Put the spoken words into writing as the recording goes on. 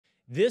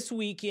This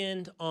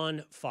weekend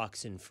on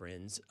Fox and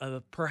Friends,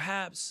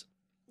 perhaps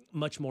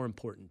much more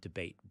important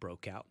debate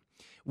broke out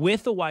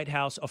with the White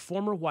House, a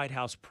former White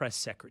House press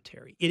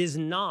secretary. It is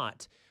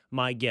not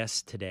my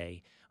guest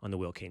today on the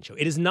Will Cain Show.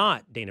 It is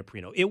not Dana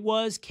Perino. It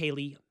was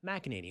Kayleigh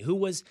McEnany, who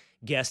was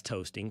guest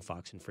hosting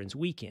Fox and Friends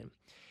Weekend.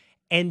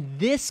 And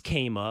this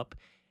came up,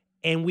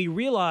 and we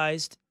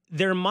realized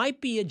there might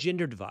be a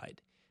gender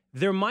divide.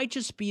 There might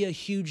just be a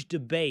huge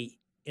debate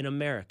in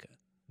America.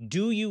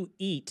 Do you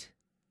eat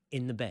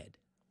in the bed?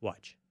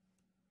 Watch.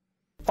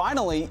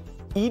 Finally,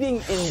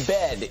 eating in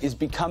bed is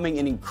becoming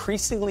an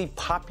increasingly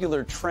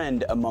popular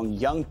trend among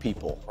young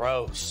people.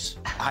 Gross.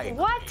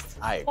 What?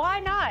 Why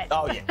not?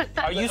 Oh, yeah.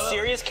 Are you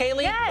serious,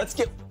 Kayleigh? Yes.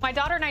 My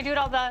daughter and I do it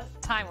all the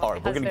time. All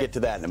right, we're going to get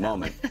to that in a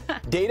moment.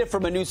 Data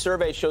from a new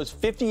survey shows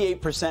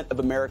 58% of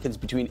Americans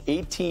between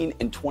 18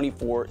 and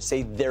 24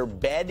 say their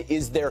bed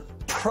is their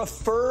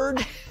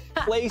preferred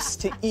place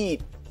to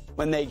eat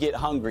when they get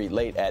hungry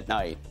late at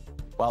night,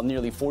 while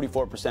nearly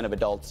 44% of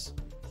adults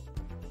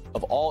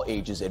of all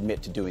ages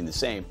admit to doing the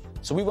same.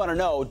 So we want to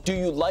know, do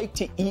you like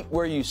to eat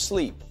where you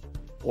sleep?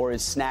 Or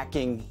is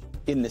snacking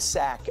in the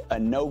sack a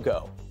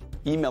no-go?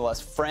 Email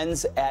us,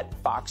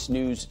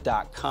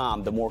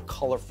 friends@foxnews.com. The more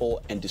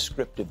colorful and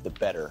descriptive, the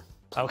better.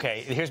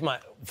 Okay, here's my,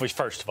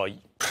 first of all,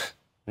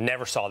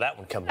 never saw that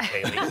one coming,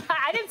 Kayleigh.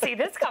 I didn't see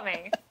this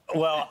coming.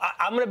 Well,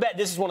 I'm going to bet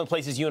this is one of the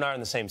places you and I are on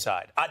the same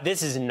side.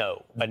 This is a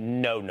no.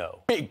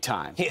 Big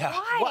time. Yeah.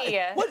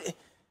 Why? What?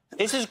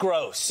 This is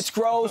gross. It's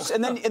gross,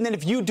 and then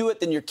if you do it,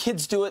 then your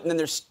kids do it, and then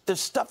there's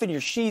stuff in your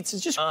sheets.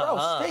 It's just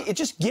gross. Hey,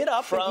 just get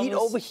up and eat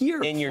over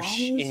here. In your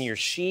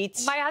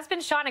sheets. My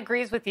husband Sean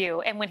agrees with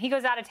you, and when he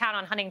goes out of town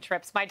on hunting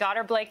trips, my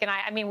daughter Blake and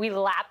I mean, we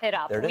lap it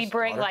up. We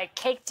bring like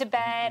cake to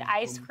bed,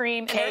 ice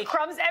cream, and there are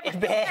crumbs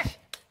everywhere.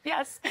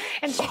 Yes,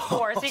 and she's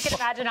 4, so you can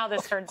imagine how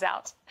this turns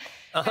out.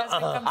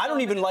 I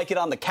don't even like it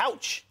on the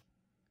couch.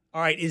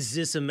 All right, is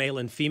this a male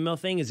and female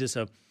thing? Is this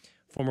a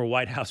former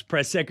White House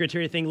press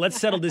secretary thing? Let's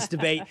settle this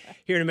debate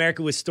here in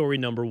America with story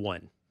number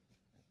 1.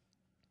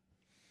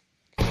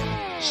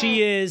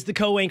 She is the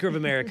co-anchor of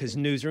America's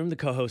Newsroom, the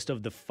co-host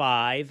of The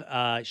Five.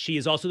 She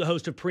is also the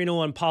host of Perino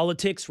on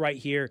Politics right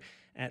here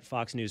at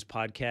Fox News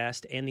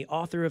Podcast, and the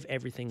author of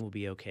Everything Will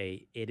Be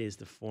Okay. It is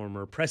the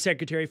former press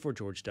secretary for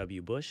George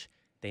W. Bush,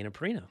 Dana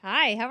Perino.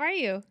 Hi, how are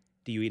you?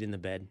 Do you eat in the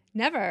bed?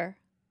 Never.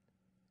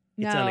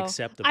 It's No.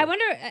 unacceptable. I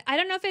wonder, I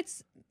don't know if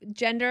it's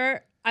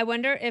gender. I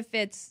wonder if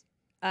it's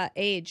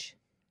age.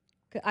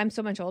 I'm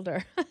so much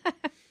older.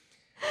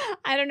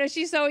 I don't know.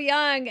 She's so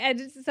young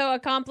and so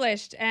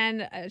accomplished,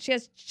 and she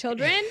has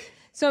children.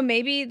 So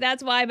maybe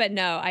that's why, but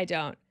no, I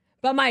don't.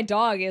 But my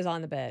dog is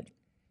on the bed.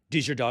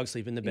 Does your dog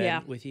sleep in the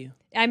bed with you?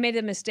 I made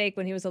a mistake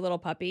when he was a little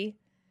puppy.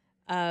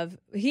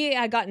 He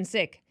had gotten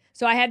sick.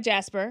 So I had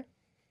Jasper,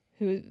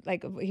 who,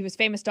 like, he was a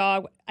famous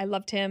dog. I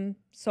loved him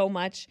so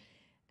much.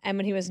 And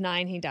when he was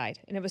 9, he died.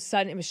 And it was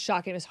sudden. It was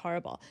shocking. It was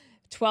horrible.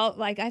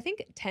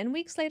 10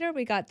 weeks later,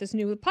 we got this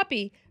new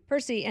puppy,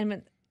 Percy. And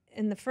when,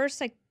 in the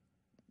first,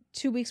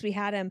 2 weeks we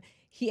had him,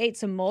 he ate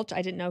some mulch.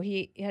 I didn't know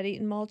he had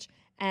eaten mulch.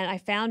 And I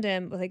found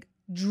him with,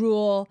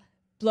 drool,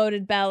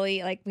 bloated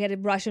belly. We had to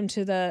rush him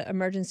to the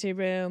emergency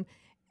room.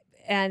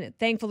 And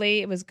thankfully,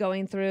 it was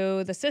going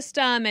through the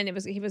system, and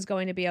he was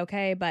going to be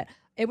okay. But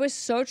it was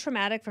so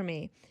traumatic for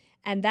me.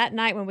 And that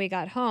night when we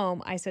got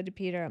home, I said to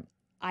Peter,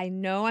 I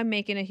know I'm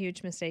making a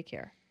huge mistake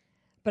here,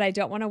 but I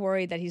don't want to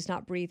worry that he's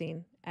not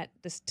breathing at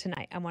this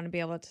tonight. I want to be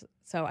able to,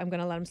 so I'm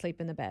going to let him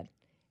sleep in the bed.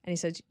 And he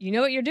said, you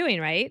know what you're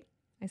doing, right?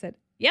 I said,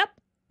 yep.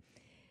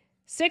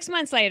 6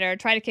 months later,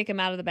 try to kick him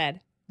out of the bed.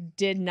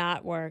 Did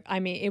not work. I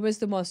mean, it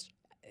was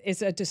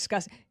it's a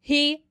disgust.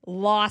 He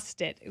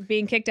lost it.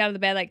 Being kicked out of the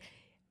bed,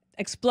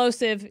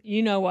 explosive,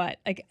 you know what.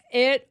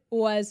 It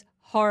was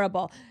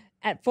horrible.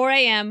 At 4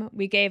 a.m.,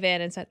 we gave in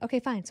and said,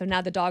 okay, fine. So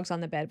now the dog's on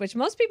the bed, which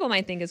most people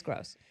might think is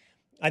gross.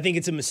 I think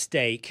it's a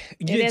mistake.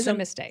 It is a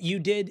mistake. You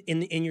did,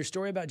 in your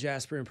story about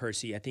Jasper and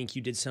Percy, I think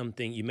you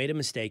made a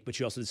mistake, but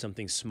you also did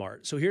something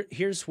smart. So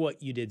here's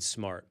what you did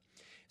smart.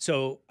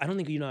 So I don't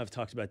think you and I have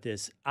talked about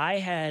this. I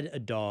had a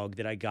dog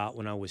that I got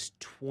when I was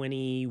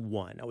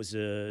 21. I was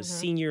a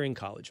senior in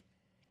college.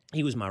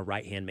 He was my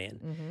right-hand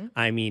man.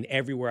 I mean,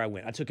 everywhere I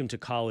went. I took him to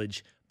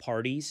college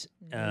parties.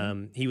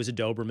 He was a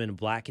Doberman,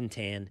 black and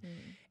tan.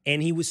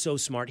 And he was so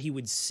smart. He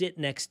would stand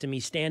next to me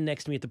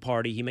at the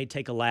party. He may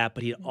take a lap,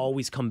 but he'd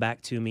always come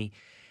back to me.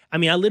 I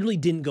mean, I literally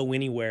didn't go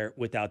anywhere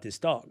without this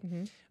dog.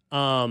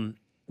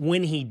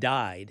 When he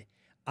died,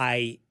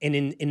 in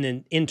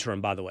the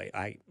interim, by the way,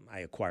 I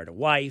acquired a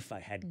wife, I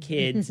had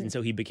kids, and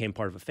so he became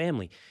part of a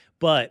family.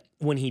 But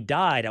when he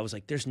died, I was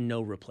like, there's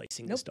no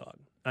replacing this dog,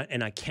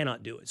 and I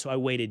cannot do it. So I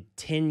waited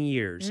 10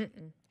 years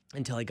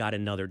until I got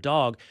another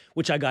dog,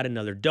 which I got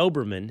another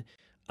Doberman,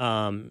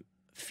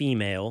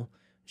 female.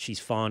 She's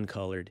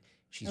fawn-colored.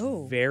 She's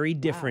very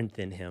different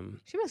than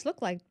him. She must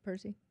look like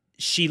Percy.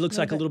 She looks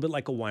like a little bit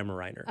like a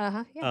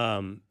Weimaraner.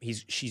 Yeah.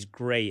 She's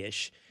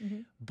grayish,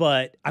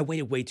 but I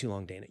waited way too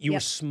long, Dana. You were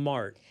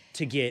smart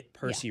to get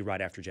Percy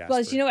right after Jasper.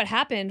 Well, you know what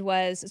happened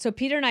was, so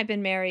Peter and I have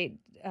been married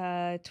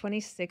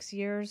 26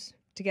 years,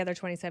 together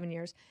 27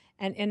 years.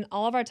 And in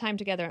all of our time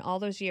together, in all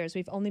those years,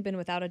 we've only been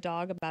without a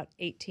dog about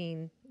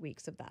 18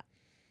 weeks of that.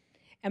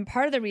 And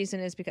part of the reason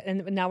is because,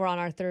 and now we're on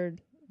our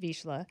third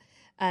Vizsla.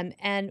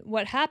 And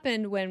what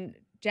happened when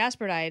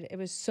Jasper died, it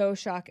was so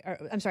shocking.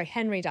 I'm sorry,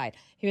 Henry died.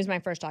 He was my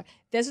first dog.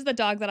 This is the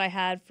dog that I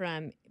had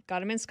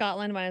got him in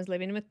Scotland when I was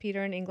living with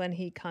Peter in England.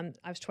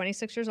 I was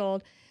 26 years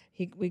old.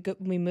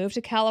 We moved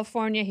to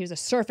California. He was a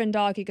surfing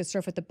dog. He could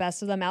surf with the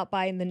best of them out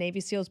by the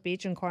Navy SEALs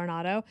beach in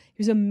Coronado.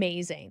 He was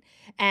amazing.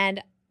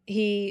 And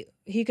he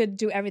could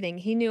do everything.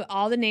 He knew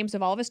all the names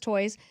of all of his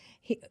toys.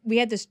 We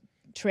had this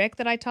trick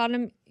that I taught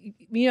him.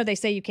 You know, they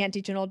say you can't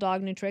teach an old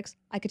dog new tricks.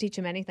 I could teach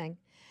him anything.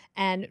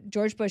 And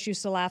George Bush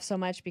used to laugh so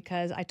much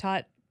because I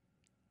taught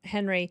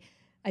Henry,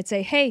 I'd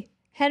say, hey,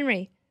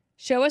 Henry,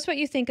 show us what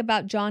you think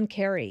about John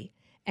Kerry.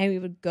 And we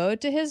would go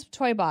to his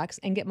toy box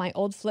and get my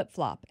old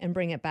flip-flop and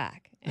bring it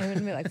back. And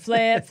we'd be like,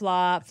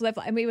 flip-flop,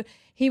 flip-flop. And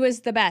he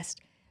was the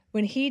best.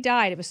 When he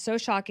died, it was so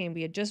shocking.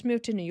 We had just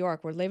moved to New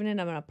York. We're living in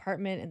an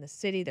apartment in the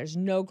city. There's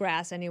no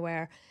grass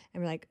anywhere.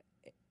 And we're like,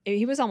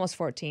 he was almost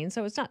 14,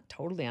 so it's not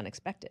totally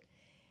unexpected.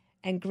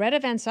 And Greta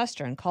Van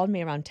Susteren called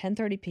me around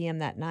 10:30 p.m.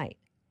 that night.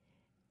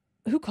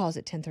 Who calls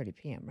at 10:30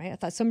 p.m., right? I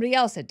thought somebody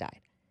else had died.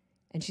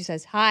 And she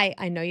says, hi,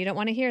 I know you don't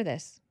want to hear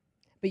this,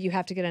 but you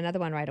have to get another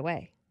one right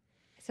away.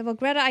 I said, well,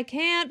 Greta, I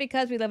can't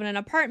because we live in an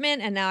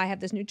apartment and now I have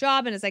this new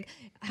job. And it's like,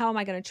 how am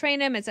I going to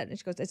train him? And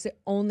she goes, it's the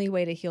only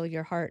way to heal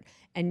your heart.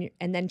 And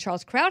then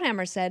Charles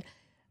Krauthammer said,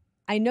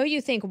 I know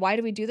you think, why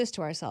do we do this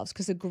to ourselves?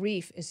 Because the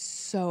grief is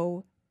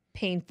so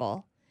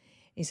painful.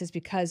 He says,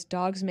 because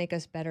dogs make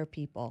us better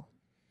people.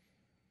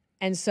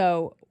 And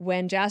so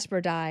when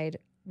Jasper died,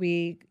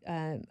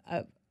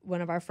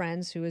 one of our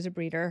friends who is a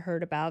breeder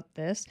heard about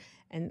this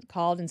and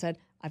called and said,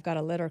 I've got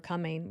a litter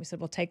coming. We said,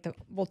 we'll take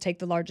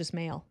the largest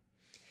male.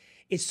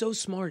 It's so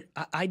smart.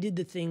 I did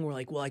the thing where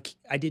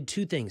I did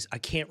two things. I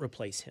can't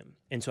replace him,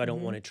 and so I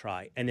don't want to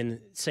try. And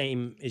then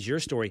same as your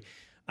story,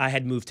 I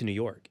had moved to New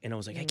York, and I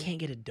was like, I can't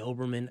get a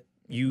Doberman.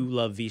 You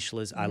love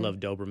Vizslas. I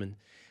love Doberman.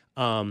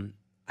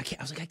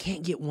 I was like, I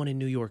can't get one in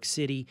New York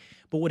City.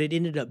 But what it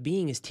ended up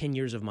being is 10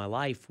 years of my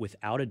life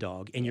without a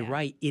dog. And you're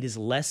right, it is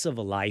less of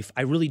a life.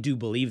 I really do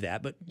believe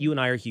that. But you and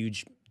I are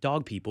huge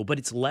dog people, but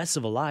it's less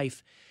of a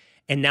life.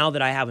 And now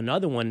that I have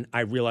another one,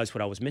 I realize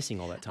what I was missing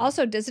all that time.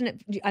 Also, doesn't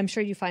it, I'm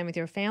sure you find with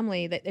your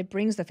family that it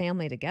brings the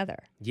family together.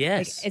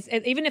 Yes.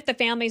 Like even if the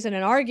family's in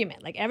an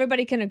argument, like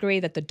everybody can agree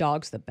that the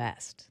dog's the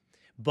best.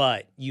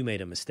 But you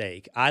made a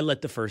mistake. I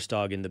let the first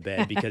dog in the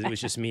bed because it was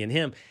just me and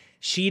him.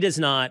 She does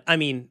not, I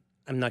mean,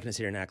 I'm not going to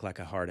sit here and act like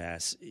a hard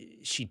ass.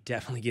 She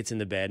definitely gets in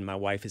the bed. My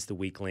wife is the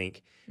weak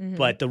link.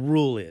 But the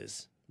rule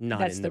is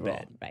not in the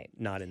bed. Right.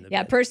 Not in the bed.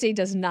 Yeah, Percy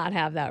does not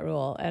have that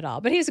rule at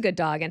all. But he's a good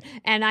dog.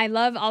 And I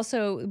love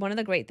also one of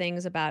the great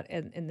things about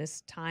in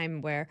this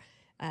time where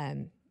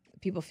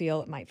people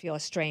might feel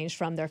estranged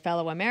from their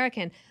fellow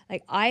American.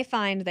 Like I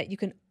find that you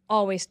can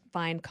always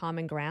find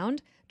common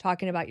ground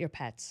talking about your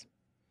pets.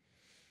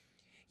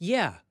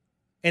 Yeah.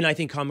 And I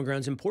think common ground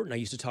is important. I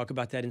used to talk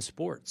about that in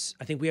sports.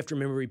 I think we have to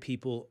remember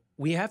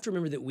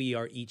that we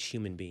are each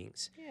human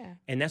beings. Yeah.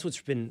 And that's what's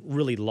been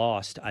really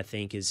lost, I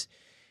think, is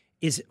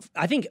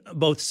I think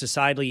both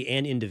societally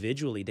and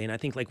individually, Dana, I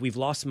think like we've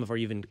lost some of our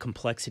even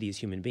complexity as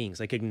human beings,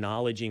 like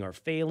acknowledging our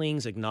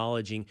failings,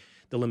 acknowledging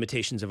the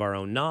limitations of our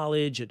own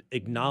knowledge,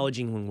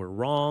 acknowledging when we're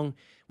wrong.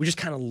 We're just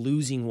kind of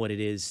losing what it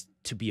is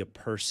to be a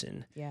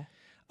person. Yeah.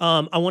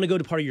 I want to go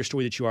to part of your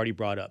story that you already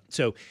brought up.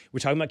 So we're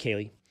talking about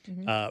Kaylee,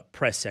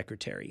 press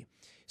secretary.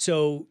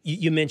 So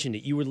you mentioned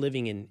it. You were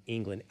living in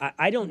England.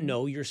 I don't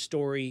know your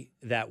story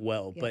that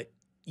well, but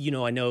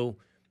I know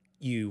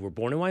you were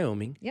born in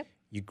Wyoming. Yep.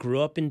 You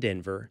grew up in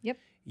Denver. Yep.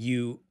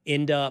 You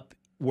end up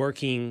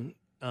working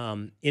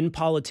in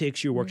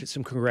politics. You worked at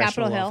some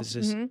congressional Capitol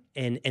offices, Hill.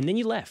 and then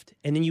you left.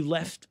 And then you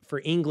left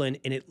for England.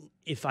 And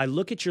if I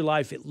look at your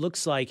life, it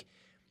looks like,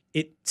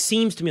 it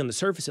seems to me on the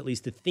surface at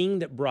least, the thing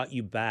that brought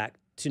you back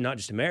to not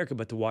just America,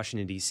 but to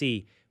Washington,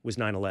 D.C. was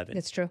 9/11.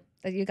 It's true.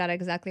 You got it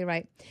exactly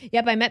right.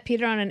 Yep, I met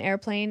Peter on an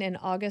airplane in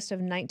August of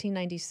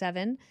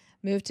 1997,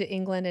 moved to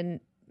England in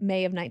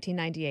May of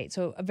 1998.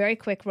 So a very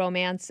quick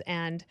romance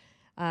and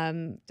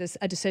just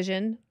a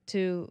decision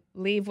to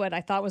leave what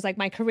I thought was like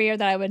my career,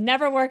 that I would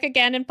never work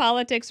again in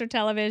politics or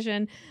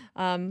television.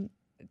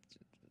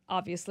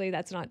 Obviously,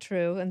 that's not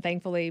true, and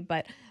thankfully,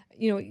 but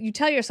you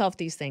tell yourself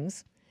these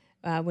things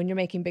when you're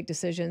making big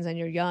decisions and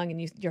you're young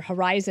and your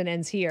horizon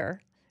ends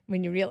here.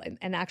 When you realize,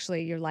 and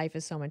actually your life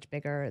is so much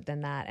bigger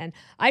than that. And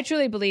I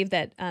truly believe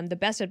that the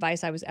best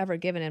advice I was ever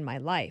given in my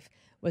life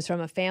was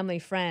from a family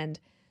friend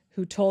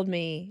who told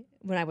me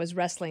when I was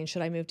wrestling,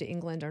 should I move to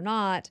England or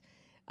not?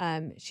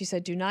 She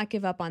said, do not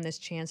give up on this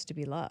chance to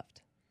be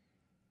loved.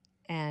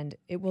 And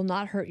it will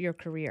not hurt your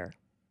career.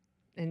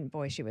 And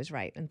boy, she was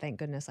right. And thank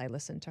goodness I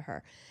listened to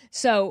her.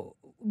 So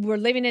we're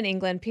living in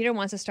England. Peter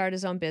wants to start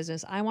his own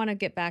business. I want to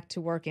get back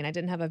to working. I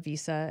didn't have a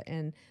visa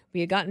and we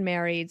had gotten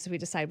married. So we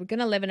decided we're going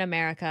to live in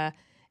America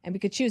and we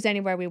could choose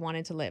anywhere we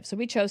wanted to live. So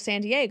we chose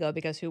San Diego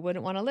because who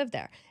wouldn't want to live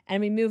there?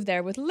 And we moved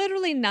there with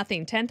literally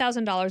nothing,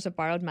 $10,000 of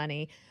borrowed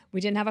money. We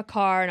didn't have a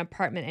car, an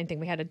apartment, anything.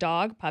 We had a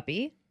dog,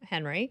 puppy,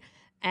 Henry,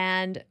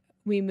 and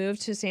we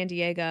moved to San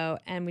Diego,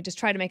 and we just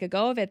tried to make a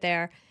go of it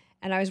there.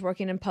 And I was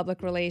working in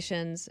public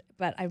relations,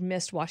 but I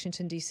missed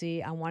Washington,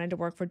 D.C. I wanted to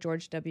work for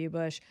George W.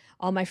 Bush.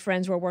 All my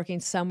friends were working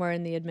somewhere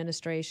in the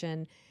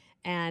administration,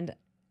 and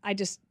I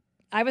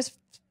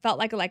felt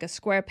like a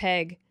square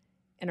peg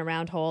in a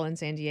round hole in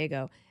San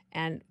Diego.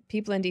 And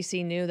people in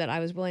D.C. knew that I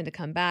was willing to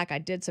come back. I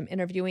did some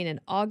interviewing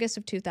in August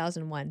of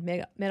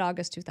 2001,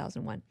 mid-August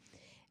 2001.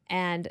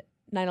 And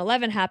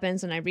 9/11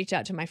 happens, and I reach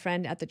out to my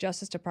friend at the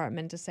Justice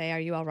Department to say, are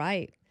you all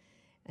right?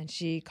 And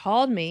she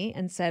called me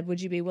and said, would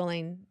you be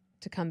willing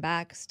to come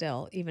back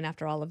still, even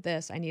after all of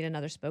this? I need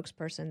another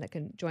spokesperson that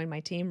can join my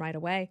team right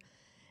away.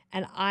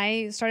 And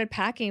I started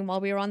packing while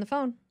we were on the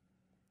phone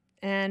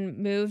and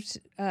moved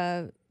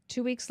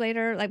 2 weeks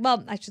later.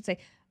 I should say,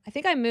 I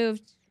think I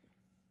moved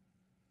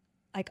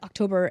like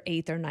October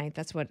 8th or 9th.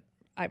 That's what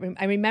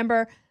I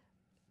remember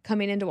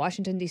coming into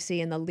Washington,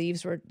 D.C., and the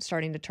leaves were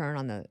starting to turn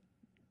on the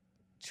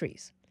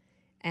trees.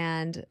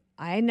 And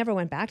I never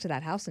went back to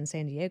that house in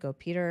San Diego.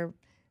 Peter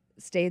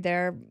stayed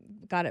there,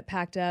 got it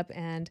packed up,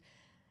 and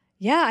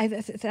yeah,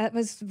 that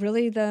was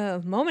really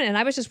the moment. And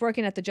I was just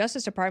working at the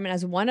Justice Department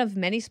as one of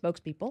many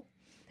spokespeople,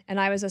 and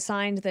I was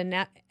assigned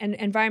the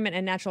Environment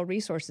and Natural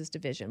Resources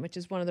Division, which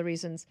is one of the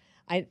reasons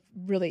I'm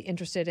really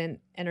interested in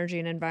energy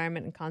and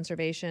environment and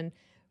conservation,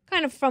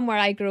 kind of from where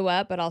I grew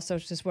up, but also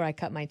just where I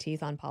cut my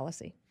teeth on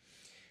policy.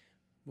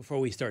 Before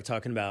we start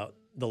talking about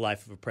the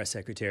life of a press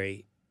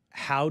secretary,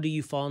 how do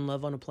you fall in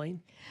love on a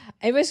plane?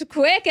 It was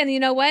quick, and you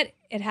know what?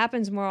 It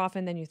happens more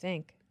often than you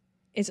think.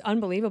 It's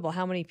unbelievable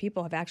how many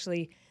people have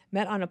actually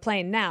met on a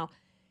plane. Now,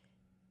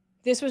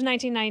 this was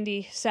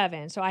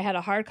 1997, so I had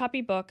a hard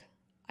copy book.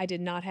 I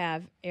did not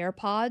have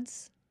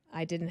AirPods.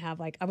 I didn't have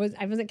I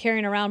wasn't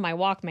carrying around my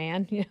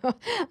Walkman.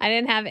 I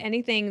didn't have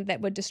anything that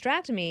would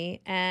distract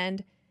me.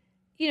 And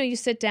you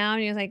sit down.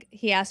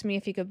 He asked me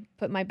if he could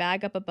put my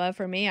bag up above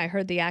for me. I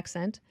heard the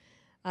accent,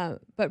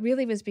 but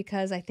really it was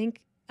because I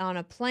think on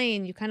a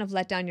plane you kind of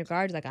let down your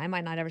guard. I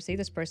might not ever see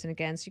this person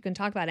again, so you can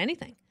talk about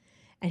anything.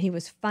 And he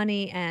was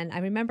funny. And I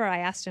remember I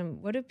asked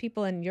him, what do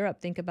people in Europe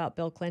think about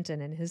Bill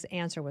Clinton? And his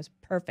answer was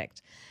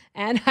perfect.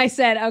 And I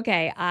said,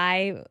 okay,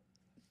 I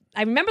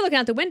remember looking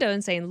out the window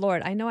and saying,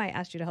 Lord, I know I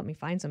asked you to help me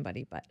find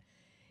somebody, but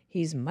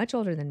he's much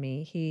older than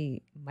me.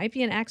 He might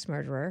be an axe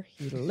murderer.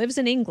 He lives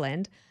in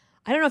England.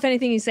 I don't know if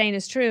anything he's saying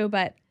is true,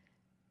 but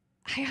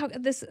how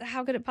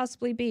could it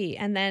possibly be?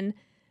 And then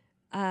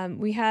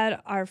we had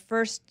our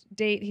first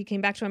date. He came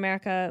back to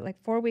America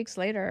 4 weeks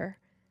later.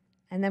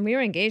 And then we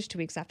were engaged 2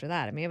 weeks after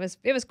that. I mean,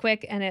 it was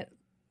quick, and it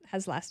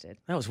has lasted.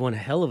 That was one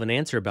hell of an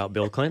answer about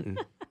Bill Clinton.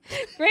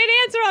 Great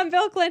answer on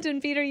Bill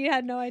Clinton, Peter. You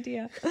had no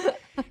idea.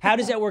 How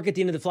does that work at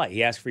the end of the flight?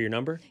 He asked for your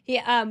number?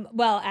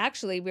 Well,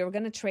 actually, we were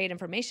going to trade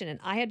information, and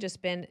I had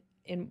just been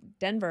in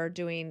Denver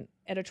doing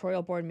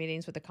editorial board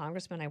meetings with the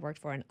congressman I worked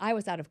for, and I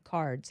was out of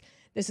cards.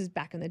 This is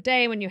back in the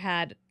day when you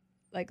had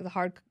the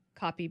hard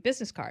copy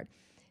business card.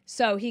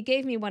 So he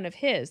gave me one of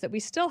his that we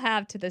still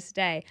have to this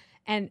day.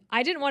 And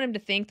I didn't want him to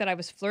think that I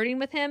was flirting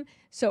with him.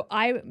 So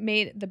I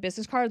made the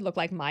business card look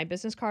like my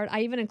business card.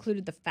 I even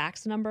included the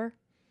fax number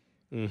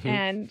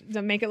and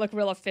to make it look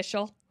real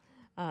official.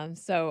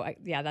 That's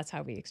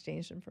how we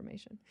exchanged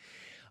information.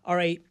 All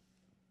right.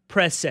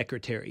 Press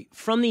secretary.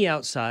 From the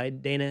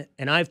outside, Dana,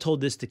 and I've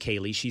told this to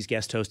Kaylee. She's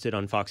guest hosted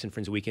on Fox and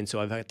Friends Weekend,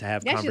 so I've had to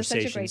have conversations. She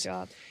does such a great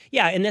job.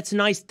 Yeah, and that's a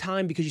nice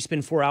time because you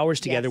spend 4 hours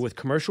together with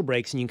commercial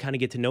breaks and you kind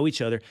of get to know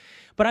each other.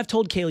 But I've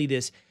told Kaylee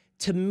this.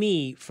 To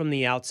me, from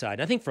the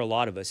outside, I think for a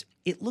lot of us,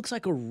 it looks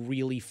like a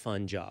really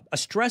fun job, a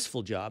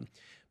stressful job.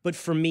 But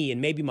for me, and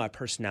maybe my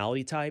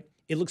personality type,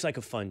 it looks like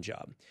a fun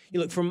job.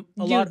 You look from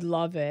You'd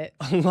love it.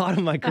 A lot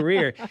of my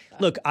career.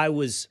 Look, I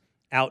was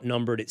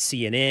outnumbered at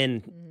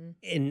CNN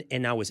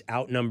and I was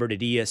outnumbered at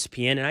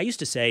ESPN. And I used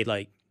to say,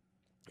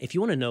 if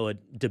you want to know a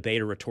debate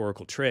or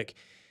rhetorical trick,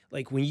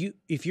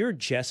 if you're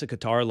Jessica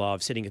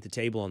Tarlov sitting at the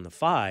table on the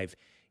 5,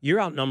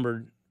 you're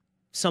outnumbered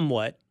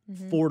somewhat.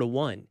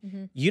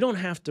 4-1. You don't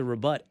have to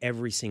rebut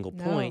every single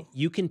point.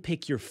 You can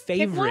pick your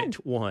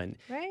favorite one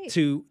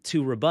to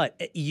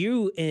rebut.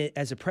 You,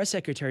 as a press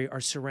secretary,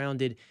 are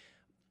surrounded,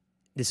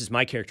 this is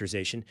my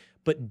characterization,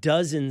 but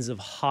dozens of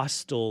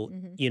hostile,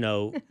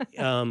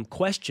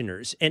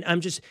 questioners. And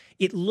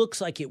it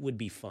looks like it would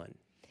be fun.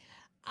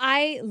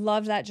 I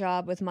loved that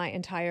job with my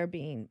entire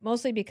being,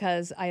 mostly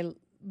because I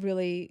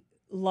really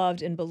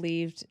loved and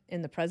believed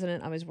in the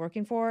president I was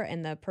working for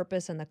and the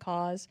purpose and the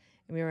cause.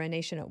 And we were a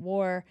nation at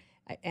war,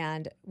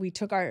 and we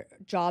took our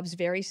jobs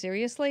very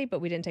seriously, but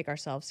we didn't take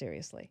ourselves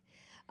seriously.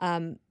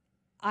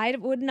 I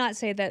would not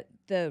say that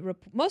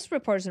most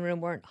reporters in the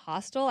room weren't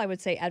hostile. I would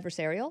say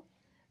adversarial,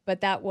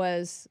 but that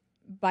was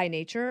by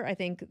nature. I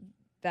think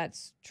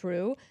that's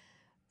true.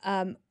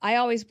 I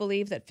always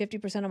believed that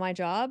 50% of my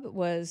job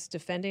was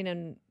defending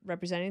and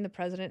representing the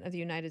President of the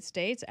United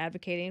States,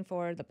 advocating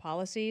for the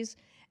policies,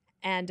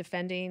 and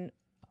defending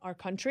our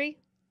country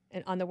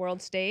on the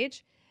world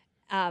stage.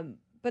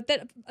 But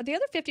the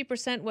other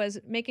 50% was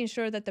making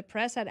sure that the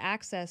press had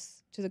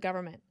access to the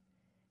government.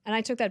 And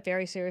I took that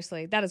very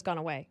seriously. That has gone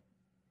away.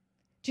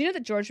 Do you know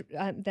that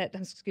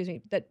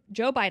that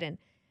Joe Biden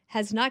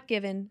has not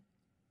given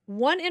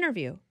one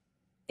interview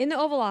in the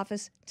Oval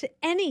Office to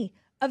any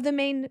of the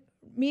main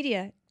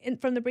media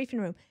from the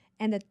briefing room,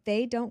 and that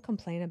they don't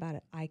complain about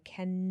it? I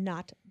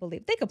cannot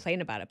believe they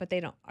complain about it, but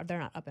they're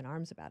not up in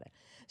arms about it.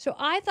 So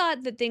I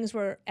thought that things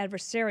were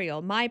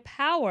adversarial. My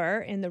power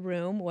in the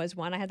room was,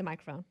 one, I had the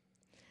microphone,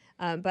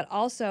 but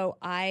also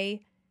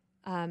I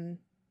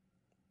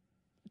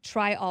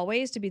try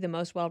always to be the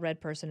most well-read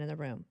person in the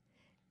room,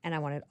 and I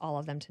wanted all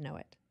of them to know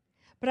it.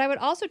 But I would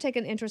also take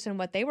an interest in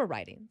what they were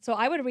writing. So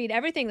I would read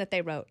everything that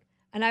they wrote,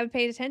 and I would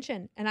pay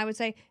attention, and I would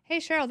say, "Hey,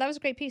 Cheryl, that was a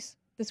great piece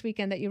this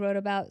weekend that you wrote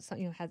about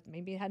something,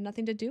 maybe it had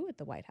nothing to do with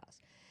the White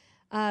House."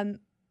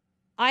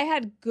 I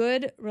had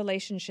good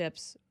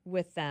relationships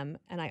with them,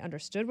 and I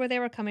understood where they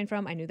were coming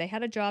from. I knew they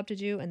had a job to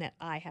do and that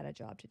I had a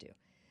job to do.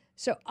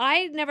 So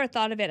I never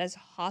thought of it as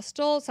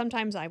hostile.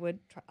 Sometimes I would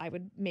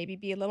maybe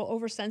be a little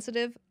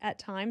oversensitive at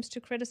times to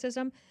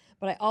criticism,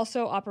 but I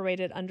also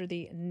operated under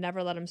the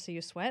never let them see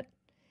you sweat.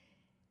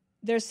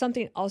 There's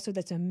something also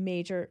that's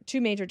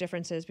two major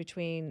differences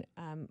between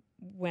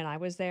when I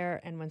was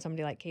there and when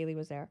somebody like Kayleigh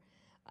was there.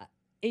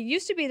 It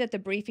used to be that the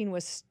briefing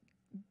was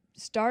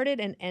started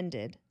and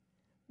ended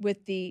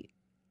with the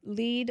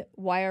lead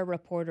wire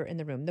reporter in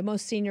the room, the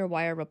most senior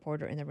wire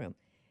reporter in the room.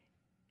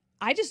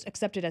 I just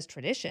accepted as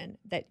tradition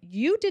that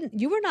you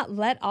were not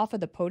let off of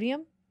the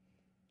podium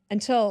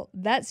until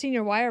that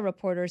senior wire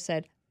reporter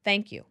said,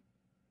 "Thank you,"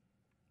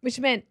 which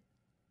meant,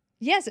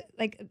 yes,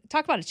 like,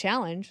 talk about a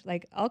challenge.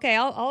 Like, okay,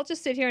 I'll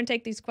just sit here and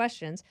take these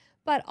questions.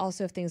 But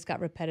also if things got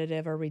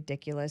repetitive or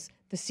ridiculous,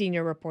 the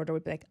senior reporter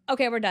would be like,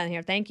 "Okay, we're done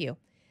here. Thank you."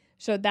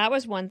 So that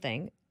was one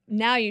thing.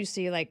 Now you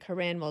see, like,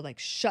 Corinne will, like,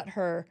 shut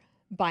her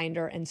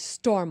binder and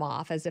storm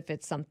off as if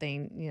it's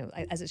something,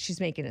 as if she's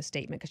making a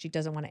statement because she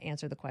doesn't want to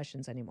answer the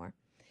questions anymore.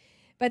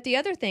 But the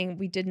other thing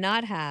we did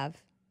not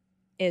have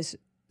is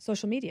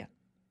social media.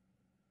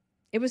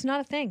 It was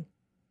not a thing.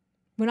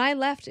 When I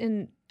left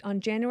on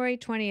January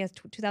 20th,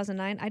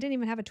 2009, I didn't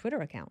even have a Twitter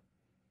account.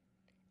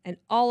 And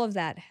all of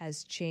that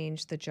has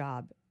changed the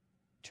job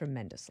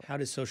tremendously. How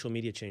does social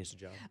media change the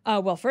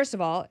job? Well, first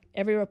of all,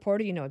 every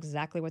reporter, you know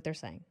exactly what they're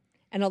saying.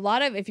 And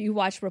if you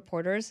watch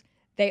reporters,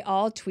 they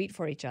all tweet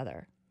for each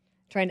other,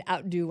 trying to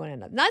outdo one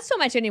another. Not so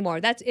much anymore.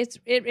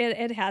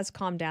 It has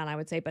calmed down, I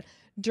would say. But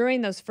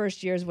during those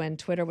first years when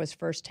Twitter was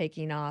first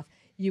taking off,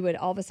 you would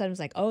all of a sudden, it was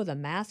like, oh, the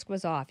mask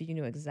was off. You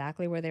knew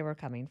exactly where they were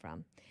coming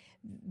from.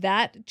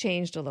 That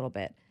changed a little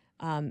bit.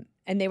 And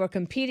they were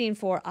competing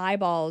for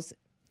eyeballs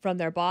from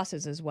their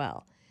bosses as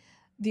well.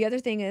 The other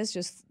thing is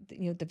just,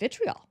 the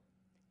vitriol.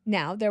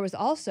 Now, there was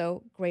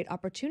also great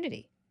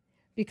opportunity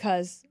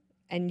because,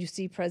 and you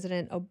see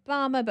President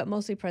Obama, but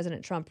mostly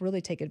President Trump really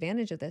take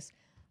advantage of this,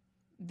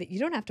 that you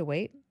don't have to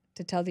wait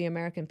to tell the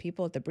American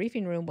people at the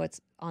briefing room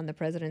what's on the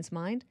president's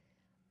mind.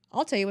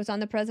 I'll tell you what's on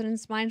the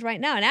president's mind right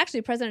now. And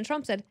actually, President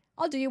Trump said,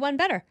 "I'll do you one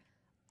better.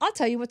 I'll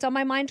tell you what's on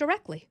my mind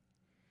directly."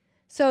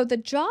 So the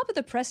job of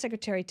the press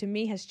secretary, to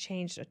me, has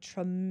changed a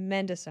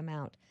tremendous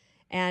amount.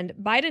 And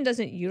Biden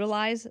doesn't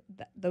utilize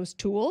those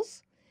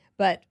tools,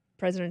 but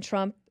President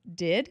Trump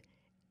did,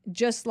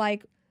 just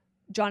like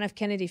John F.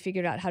 Kennedy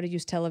figured out how to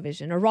use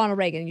television, or Ronald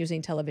Reagan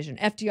using television,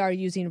 FDR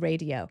using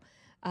radio.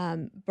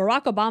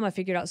 Barack Obama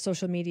figured out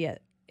social media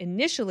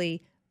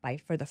initially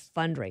for the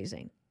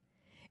fundraising.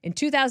 In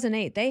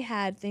 2008, they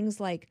had things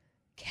like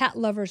cat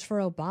lovers for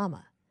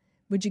Obama.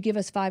 Would you give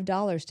us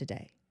 $5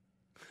 today?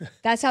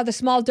 That's how the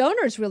small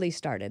donors really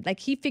started.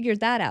 Like, he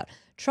figured that out.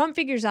 Trump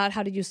figures out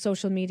how to use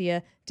social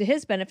media to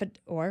his benefit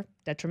or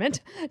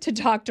detriment to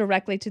talk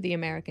directly to the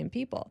American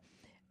people.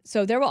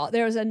 So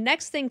there's a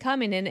next thing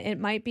coming, and it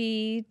might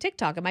be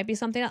TikTok. It might be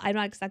something, I'm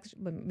not exactly,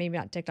 maybe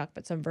not TikTok,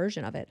 but some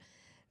version of it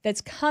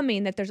that's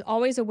coming, that there's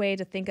always a way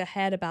to think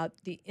ahead about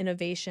the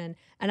innovation.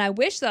 And I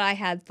wish that I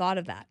had thought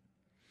of that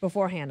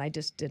beforehand. I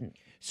just didn't.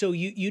 So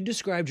you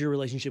described your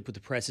relationship with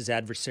the press as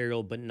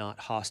adversarial but not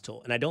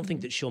hostile. And I don't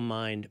think that she'll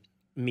mind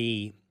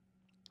me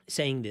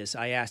saying this.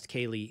 I asked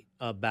Kayleigh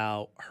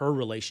about her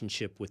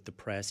relationship with the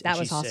press. That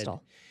was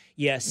hostile.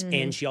 Yes,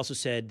 and she also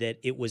said that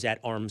it was at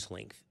arm's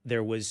length.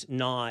 There was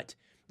not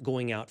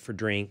going out for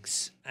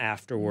drinks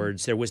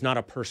afterwards. There was not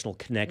a personal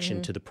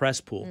connection to the press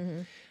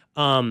pool.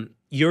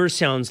 Yours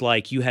sounds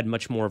like you had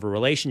much more of a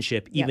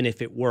relationship, even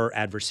if it were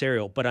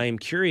adversarial. But I am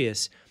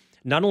curious,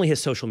 not only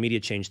has social media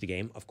changed the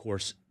game, of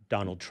course,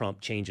 Donald Trump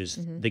changes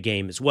the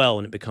game as well,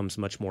 and it becomes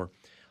much more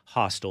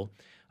hostile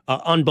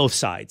on both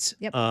sides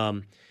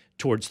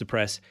towards the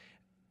press.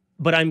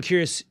 But I'm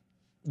curious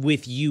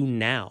with you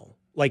now,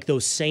 like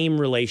those same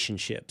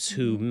relationships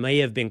who may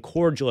have been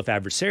cordial if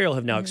adversarial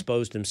have now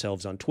exposed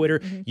themselves on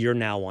Twitter. You're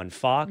now on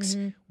Fox.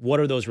 What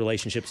are those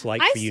relationships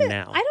like for you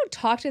now? I don't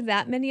talk to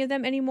that many of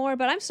them anymore,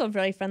 but I'm still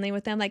very friendly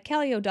with them. Like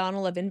Kelly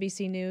O'Donnell of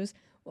NBC News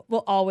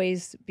will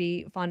always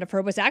be fond of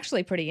her. What's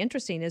actually pretty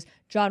interesting is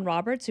John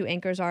Roberts, who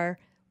anchors our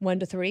 1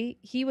 to 3.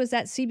 He was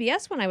at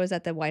CBS when I was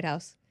at the White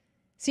House.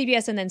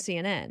 CBS and then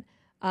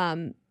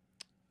CNN.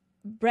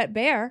 Brett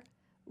Baer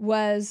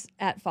was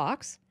at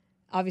Fox.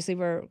 Obviously,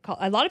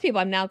 a lot of people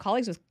I'm now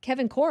colleagues with.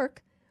 Kevin Corke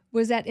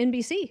was at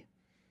NBC.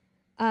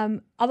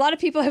 A lot of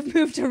people have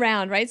moved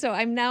around, right? So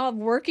I'm now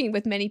working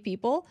with many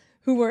people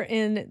who were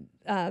in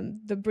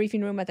the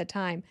briefing room at the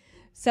time.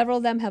 Several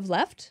of them have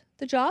left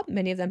the job.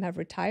 Many of them have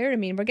retired. I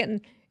mean,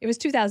 it was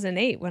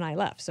 2008 when I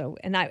left. So,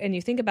 and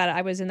you think about it,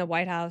 I was in the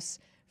White House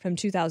from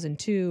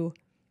 2002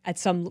 at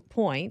some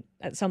point,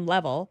 at some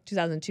level,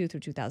 2002 through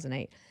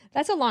 2008.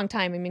 That's a long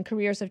time. I mean,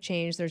 careers have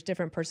changed. There's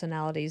different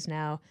personalities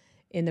now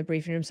in the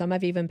briefing room. Some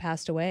have even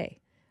passed away,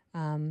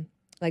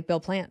 like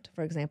Bill Plant,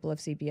 for example, of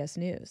CBS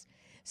News.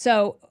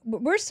 So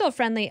we're still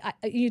friendly.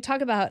 You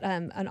talk about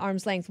an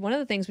arm's length. One of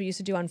the things we used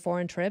to do on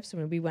foreign trips,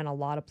 when we went a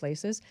lot of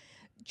places,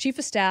 Chief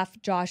of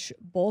Staff Josh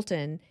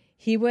Bolton,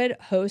 he would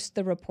host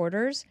the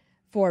reporters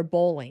for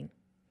bowling.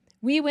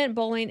 We went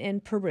bowling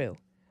in Peru,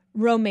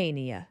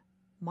 Romania,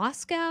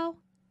 Moscow,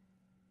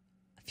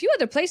 a few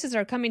other places that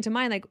are coming to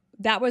mind. Like,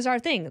 that was our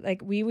thing.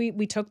 Like,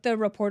 we took the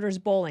reporters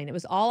bowling. It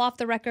was all off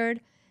the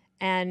record,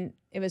 and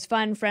it was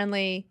fun,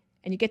 friendly,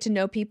 and you get to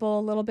know people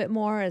a little bit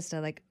more as to,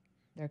 like,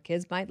 their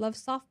kids might love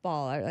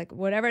softball or like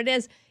whatever it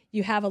is.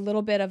 You have a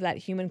little bit of that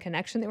human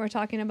connection that we're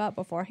talking about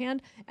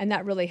beforehand, and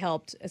that really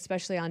helped,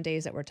 especially on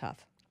days that were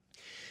tough.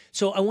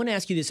 So I want to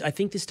ask you this. I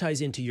think this ties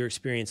into your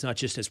experience, not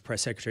just as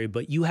press secretary,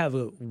 but you have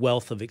a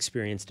wealth of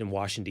experience in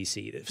Washington,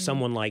 D.C. that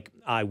someone like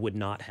I would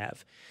not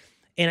have.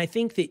 And I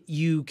think that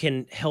you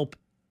can help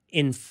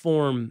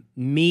inform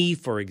me,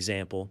 for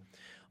example,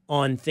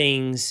 on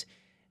things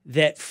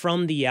that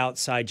from the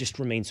outside just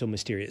remain so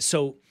mysterious.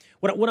 So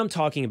what I'm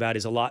talking about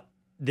is a lot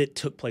that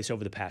took place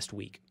over the past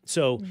week.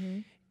 So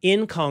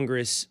in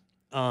Congress,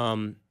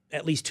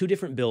 at least 2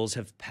 different bills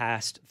have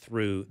passed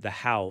through the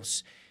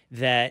House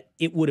that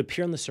it would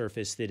appear on the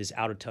surface that is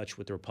out of touch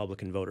with the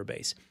Republican voter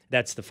base.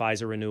 That's the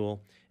FISA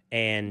renewal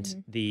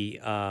and the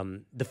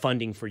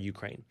funding for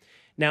Ukraine.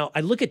 Now, I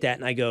look at that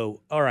and I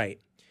go, all right,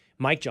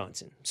 Mike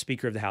Johnson,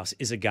 Speaker of the House,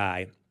 is a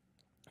guy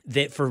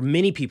that for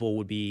many people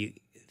would be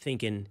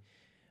thinking,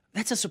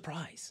 that's a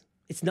surprise.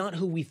 It's not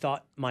who we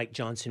thought Mike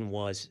Johnson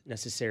was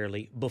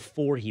necessarily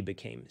before he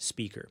became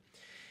Speaker.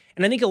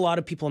 And I think a lot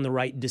of people on the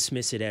right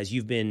dismiss it as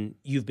you've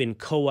been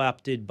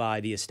co-opted by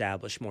the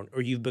establishment,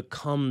 or you've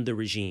become the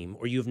regime,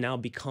 or you've now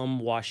become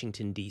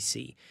Washington,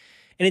 D.C.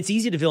 And it's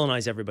easy to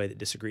villainize everybody that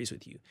disagrees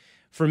with you.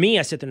 For me,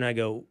 I sit there and I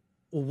go,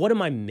 well, what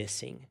am I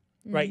missing?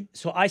 Right?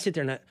 So I sit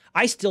there and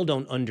I still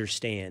don't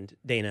understand,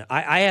 Dana.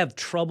 I have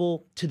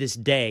trouble to this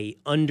day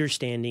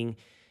understanding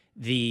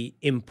the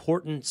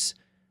importance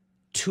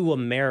to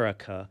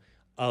America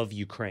of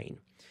Ukraine.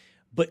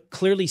 But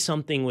clearly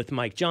something with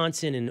Mike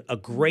Johnson and a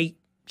great,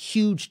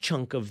 huge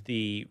chunk of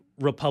the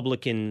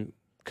Republican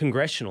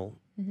congressional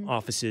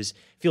offices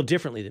feel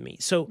differently than me.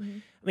 So,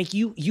 I mean,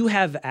 you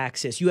have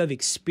access, you have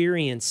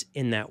experience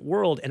in that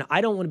world, and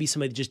I don't want to be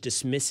somebody that just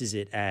dismisses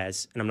it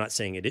as, and I'm not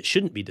saying it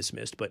shouldn't be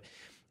dismissed, but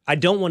I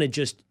don't want to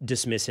just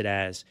dismiss it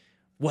as,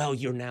 well,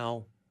 you're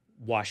now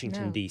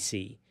Washington,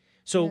 D.C.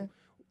 So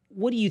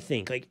what do you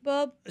think? Like,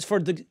 well,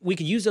 we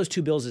could use those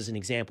 2 bills as an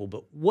example,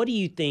 but what do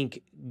you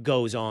think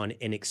goes on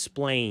and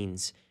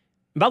explains?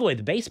 And by the way,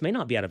 the base may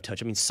not be out of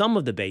touch. I mean, some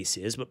of the base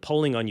is, but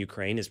polling on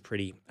Ukraine is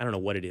pretty, I don't know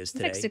what it is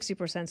today. It's like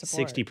 60%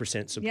 support.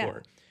 60% support.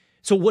 Yeah.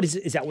 So what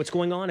is that what's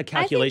going on? A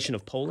calculation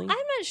of polling? I'm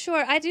not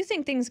sure. I do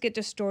think things get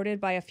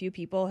distorted by a few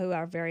people who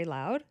are very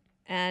loud.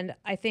 And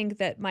I think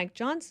that Mike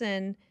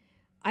Johnson,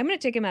 I'm going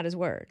to take him at his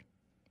word.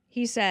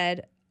 He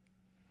said,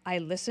 I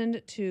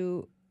listened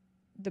to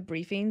the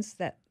briefings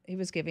that he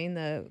was giving,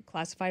 the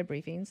classified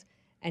briefings,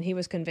 and he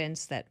was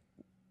convinced that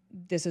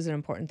this is an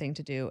important thing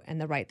to do and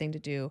the right thing to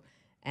do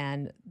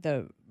and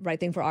the right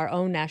thing for our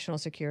own national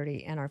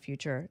security and our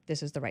future.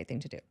 This is the right thing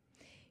to do.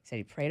 He said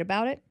he prayed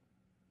about it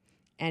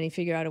and he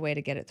figured out a way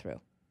to get it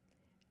through.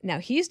 Now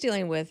he's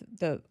dealing with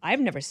I've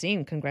never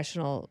seen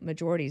congressional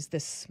majorities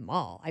this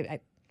small.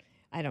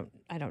 I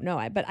don't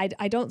know. But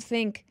I don't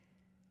think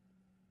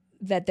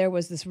that there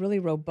was this really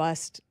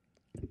robust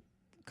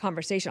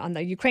conversation on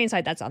the Ukraine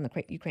side. That's on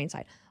the Ukraine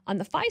side. On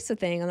the FISA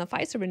thing, on the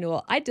FISA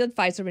renewal, I did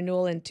FISA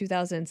renewal in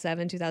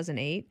 2007,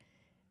 2008,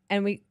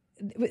 and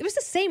it was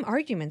the same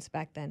arguments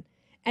back then.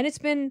 And it's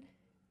been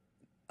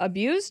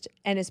abused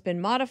and it's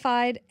been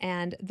modified.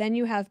 And then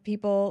you have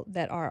people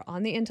that are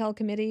on the intel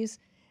committees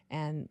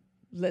and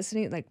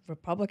listening, like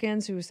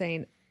Republicans who are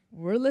saying,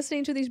 we're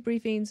listening to these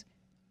briefings.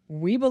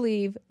 We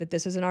believe that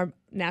this is in our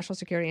national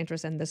security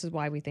interest, and this is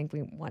why we think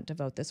we want to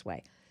vote this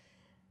way.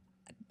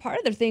 Part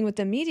of the thing with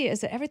the media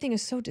is that everything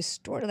is so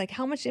distorted, like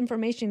how much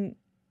information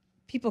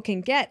people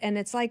can get. And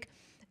it's like,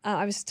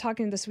 I was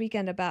talking this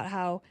weekend about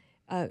how,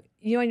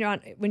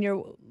 when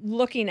you're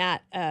looking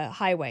at a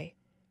highway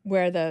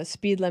where the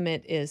speed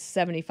limit is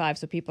 75,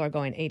 so people are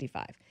going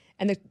 85,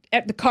 and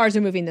the cars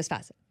are moving this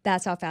fast.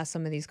 That's how fast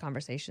some of these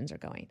conversations are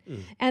going.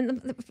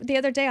 And the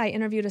other day I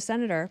interviewed a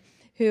senator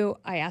who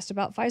I asked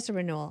about FISA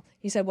renewal.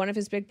 He said one of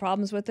his big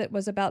problems with it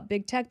was about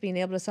big tech being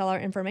able to sell our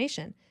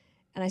information.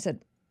 And I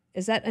said,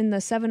 is that in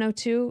the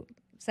 702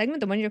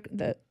 segment,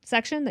 the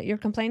section that you're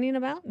complaining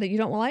about that you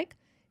don't like?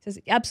 He says,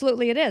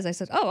 absolutely it is. I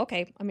said, oh,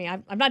 okay. I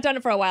mean, I've not done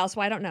it for a while,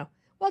 so I don't know.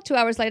 Well, 2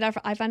 hours later,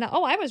 I found out,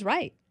 oh, I was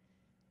right.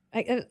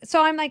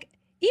 So I'm like,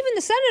 even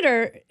the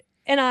senator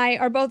and I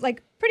are both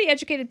like pretty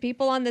educated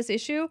people on this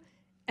issue,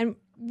 and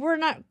we're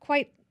not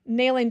quite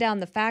nailing down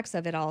the facts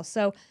of it all.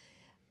 So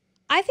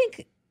I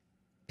think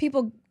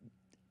people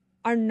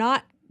are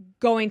not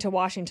going to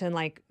Washington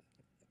like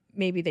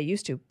maybe they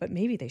used to, but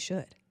maybe they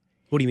should.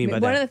 What do you mean by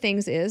that? One of the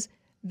things is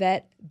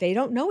that they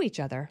don't know each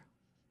other.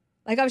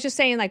 Like I was just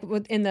saying, like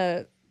in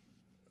the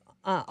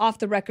off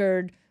the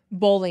record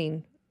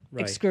bowling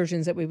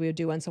excursions that we would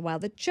do once in a while,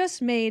 that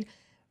just made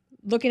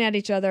looking at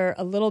each other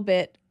a little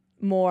bit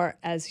more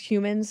as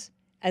humans,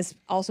 as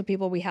also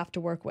people we have to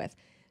work with.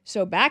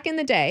 So back in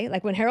the day,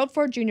 like when Harold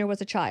Ford Jr.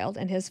 was a child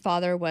and his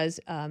father was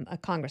a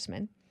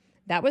congressman,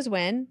 that was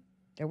when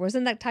there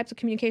wasn't that types of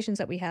communications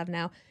that we have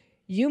now.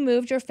 You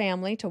moved your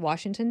family to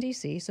Washington,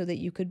 D.C. so that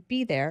you could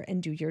be there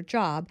and do your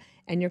job,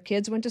 and your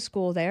kids went to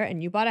school there,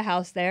 and you bought a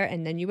house there,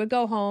 and then you would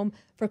go home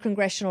for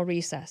congressional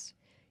recess.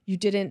 You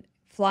didn't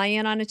fly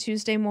in on a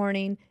Tuesday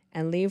morning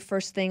and leave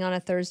first thing on a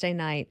Thursday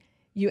night.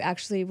 You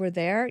actually were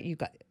there.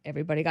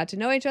 Everybody got to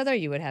know each other.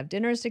 You would have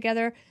dinners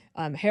together.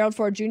 Harold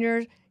Ford Jr.,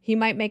 he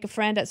might make a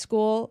friend at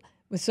school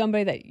with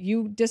somebody that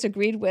you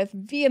disagreed with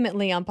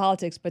vehemently on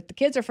politics, but the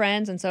kids are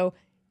friends, and so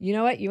you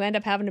know what? You end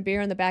up having a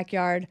beer in the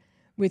backyard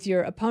with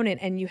your opponent,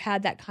 and you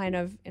had that kind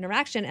of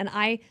interaction. And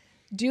I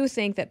do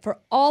think that for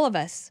all of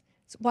us,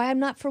 it's why I'm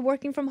not for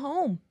working from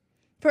home.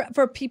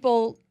 For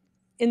people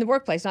in the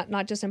workplace,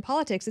 not just in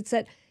politics, it's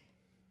that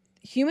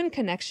human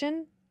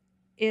connection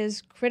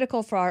is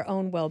critical for our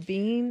own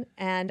well-being,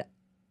 and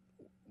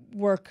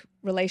work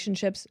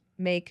relationships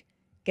make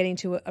getting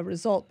to a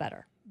result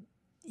better.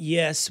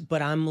 Yes,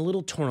 but I'm a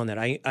little torn on that.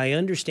 I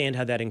understand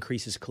how that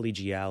increases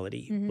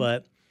collegiality,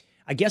 but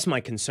I guess my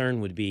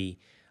concern would be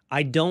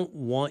I don't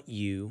want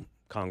you,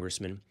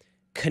 Congressman,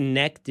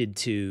 connected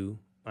to,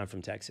 I'm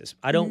from Texas,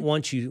 I don't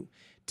want you,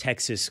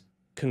 Texas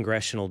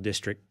Congressional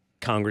District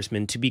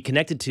Congressman, to be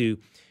connected to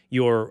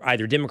your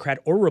either Democrat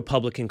or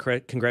Republican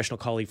congressional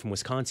colleague from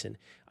Wisconsin.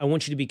 I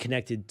want you to be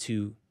connected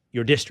to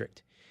your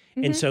district.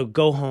 And so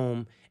go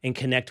home and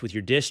connect with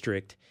your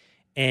district,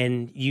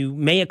 and you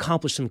may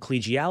accomplish some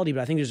collegiality,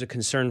 but I think there's a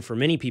concern for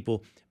many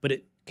people, but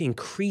it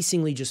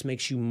increasingly just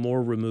makes you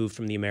more removed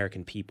from the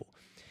American people.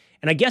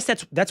 And I guess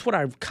that's what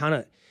I kind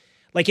of,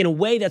 like in a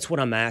way, that's what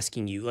I'm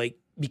asking you, like,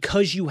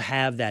 because you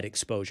have that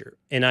exposure,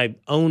 and I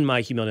own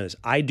my humility in this,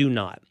 I do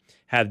not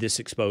have this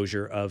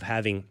exposure of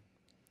having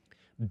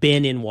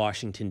been in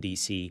Washington,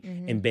 D.C.,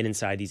 and been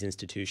inside these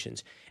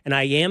institutions. And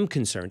I am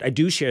concerned. I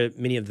do share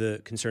many of the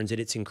concerns that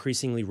it's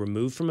increasingly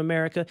removed from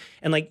America.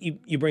 And like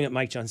you bring up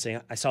Mike Johnson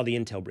saying, I saw the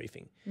intel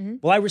briefing.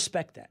 Well, I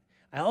respect that.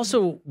 I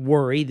also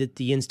worry that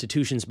the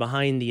institutions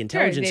behind the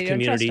intelligence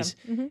communities,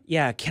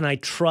 can I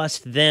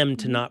trust them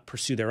to not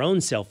pursue their own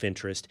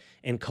self-interest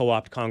and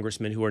co-opt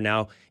congressmen who are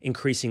now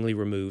increasingly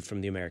removed from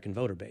the American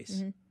voter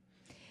base?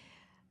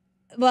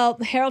 Well,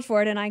 Harold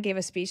Ford and I gave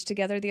a speech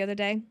together the other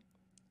day.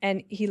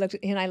 And he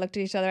and I looked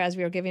at each other as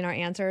we were giving our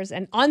answers.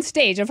 And on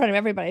stage, in front of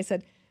everybody, I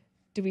said,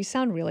 do we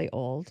sound really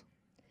old?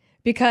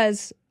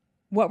 Because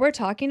what we're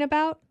talking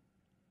about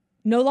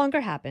no longer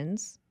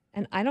happens.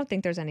 And I don't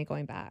think there's any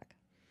going back.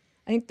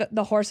 I think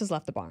the horse has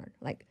left the barn.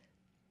 Like,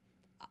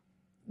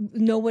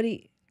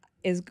 nobody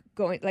is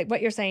going, like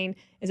what you're saying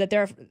is that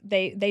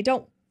they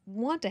don't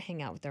want to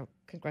hang out with their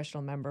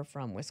congressional member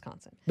from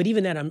Wisconsin. But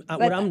even that,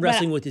 what I'm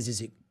wrestling with is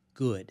it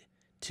good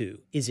too?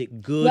 Is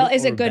it good? Well,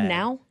 is it good bad?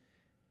 now?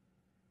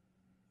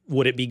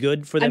 Would it be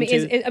good for them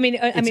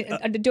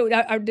to?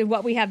 Do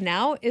what we have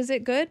now, is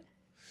it good?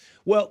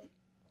 Well,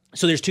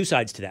 so there's two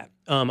sides to that.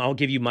 I'll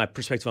give you my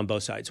perspective on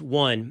both sides.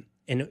 One,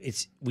 and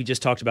we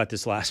just talked about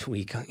this last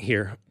week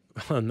here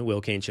on the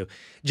Will Cain Show.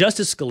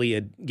 Justice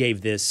Scalia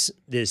gave this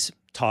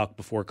talk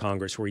before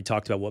Congress where he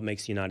talked about what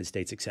makes the United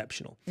States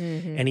exceptional,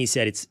 and he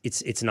said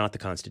it's not the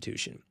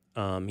Constitution.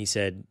 He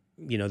said,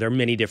 there are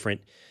many different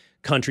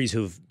countries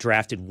who've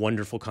drafted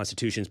wonderful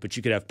constitutions, but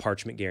you could have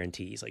parchment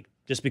guarantees. Like,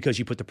 just because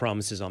you put the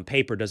promises on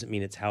paper doesn't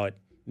mean it's how it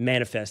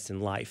manifests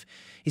in life.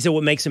 He said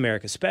what makes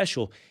America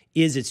special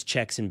is its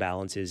checks and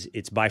balances,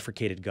 its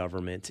bifurcated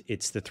government,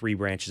 it's the three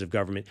branches of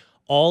government,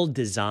 all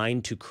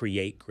designed to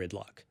create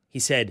gridlock. He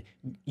said,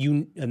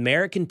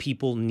 American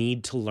people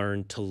need to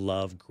learn to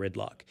love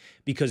gridlock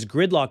because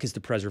gridlock is the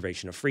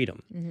preservation of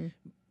freedom.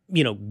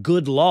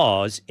 Good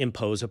laws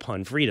impose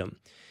upon freedom.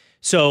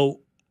 So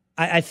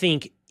I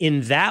think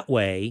in that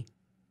way,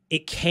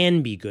 it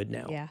can be good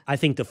now. Yeah. I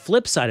think the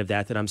flip side of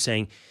that I'm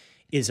saying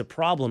is a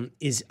problem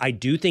is I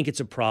do think it's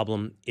a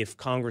problem if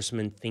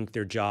congressmen think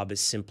their job is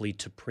simply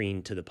to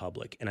preen to the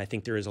public. And I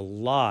think there is a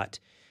lot,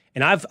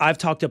 and I've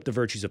talked up the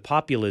virtues of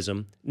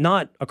populism,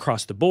 not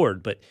across the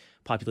board, but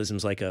populism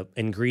is like an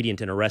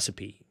ingredient in a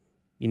recipe.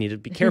 You need to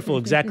be careful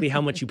exactly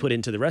how much you put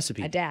into the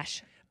recipe. A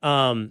dash.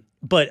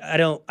 But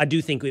I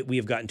do think we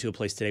have gotten to a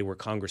place today where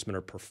congressmen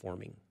are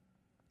performing.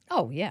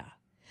 Oh, yeah.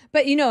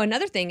 But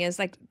another thing is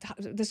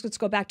let's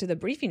go back to the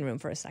briefing room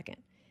for a second.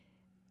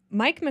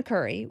 Mike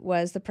McCurry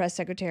was the press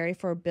secretary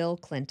for Bill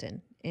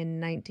Clinton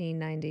in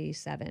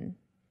 1997.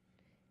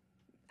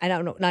 I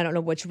don't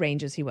know which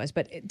ranges he was,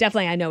 but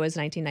definitely I know it was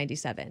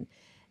 1997.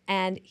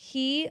 And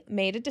he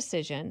made a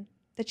decision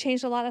that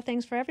changed a lot of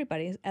things for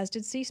everybody, as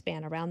did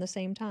C-SPAN around the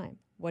same time.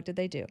 What did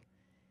they do?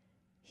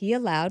 He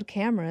allowed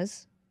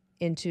cameras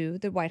into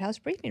the White House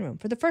briefing room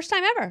for the first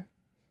time ever.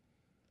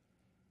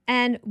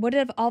 And what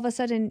did all of a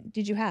sudden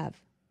did you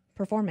have?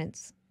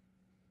 Performance.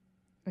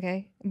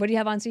 Okay? What do you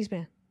have on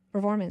C-SPAN?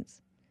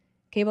 Performance.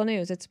 Cable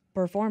news, it's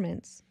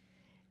performance.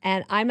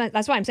 And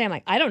that's why I'm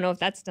saying, I don't know if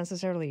that's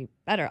necessarily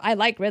better. I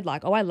like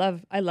gridlock. Oh, I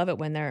love it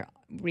when they're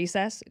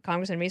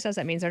Congress in recess.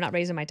 That means they're not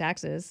raising my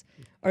taxes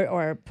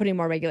or putting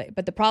more regulation.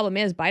 But the problem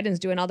is Biden's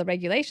doing all the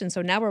regulations.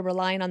 So now we're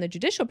relying on the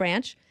judicial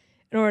branch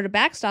in order to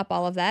backstop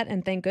all of that.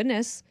 And thank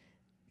goodness,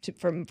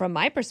 from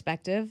my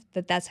perspective,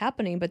 that's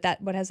happening. But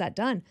what has that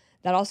done?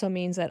 That also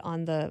means that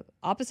on the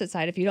opposite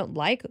side, if you don't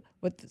like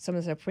what some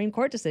of the Supreme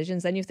Court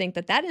decisions, then you think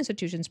that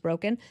institution's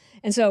broken.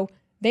 And so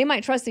they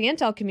might trust the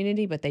intel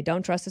community, but they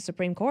don't trust the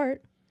Supreme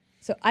Court.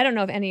 So I don't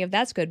know if any of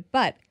that's good.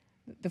 But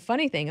the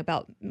funny thing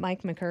about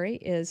Mike McCurry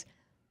is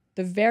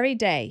the very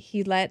day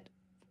he let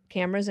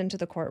cameras into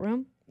the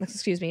courtroom,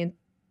 and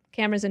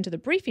cameras into the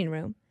briefing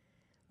room,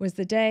 was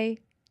the day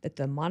that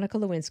the Monica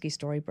Lewinsky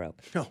story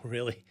broke. Oh,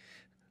 really?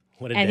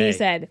 What a day. And he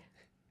said,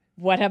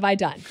 what have I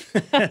done?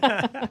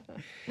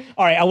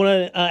 All right, I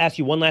want to ask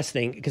you one last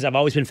thing, because I've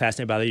always been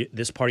fascinated by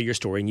this part of your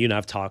story, and you and I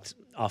have talked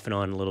off and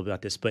on a little bit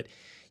about this, but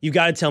you've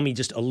got to tell me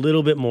just a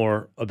little bit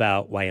more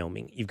about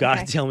Wyoming. You've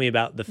got to tell me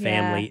about the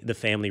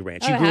family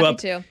ranch.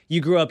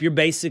 You grew up. You're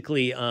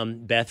basically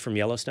Beth from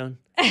Yellowstone.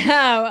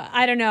 Oh,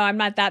 I don't know. I'm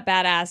not that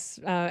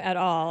badass at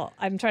all.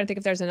 I'm trying to think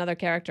if there's another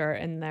character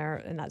in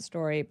that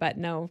story, but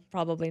no,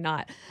 probably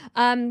not.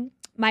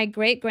 My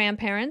great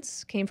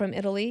grandparents came from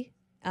Italy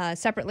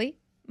separately.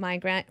 My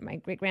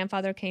great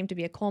grandfather came to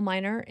be a coal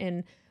miner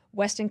in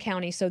Weston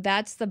County, so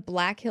that's the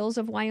Black Hills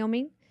of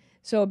Wyoming.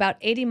 So about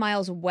 80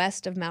 miles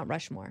west of Mount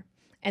Rushmore.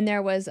 And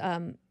there was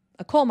a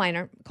coal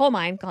mine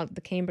called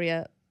the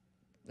Cambria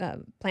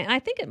plant. I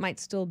think it might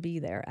still be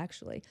there,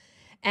 actually.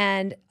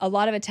 And a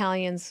lot of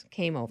Italians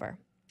came over,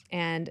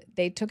 and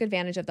they took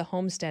advantage of the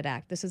Homestead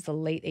Act. This is the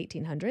late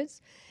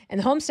 1800s. And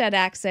the Homestead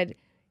Act said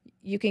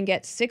you can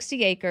get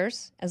 60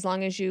 acres as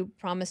long as you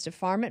promised to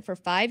farm it for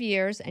 5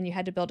 years, and you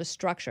had to build a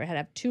structure. It had to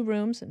have 2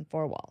 rooms and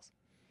 4 walls.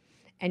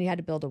 And you had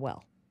to build a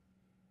well.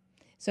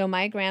 So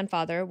my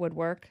grandfather would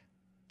work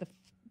the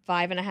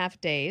 5.5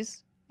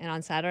 days, and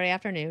on Saturday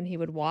afternoon, he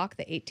would walk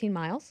the 18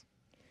 miles,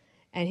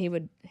 and he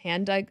would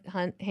hand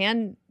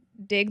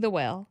dig the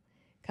well,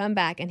 come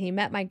back, and he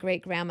met my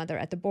great-grandmother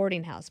at the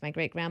boarding house. My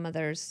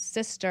great-grandmother's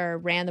sister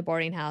ran the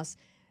boarding house.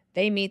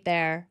 They meet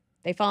there.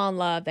 They fall in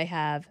love. They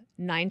have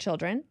 9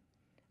 children.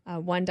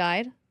 One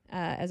died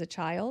as a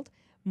child.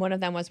 One of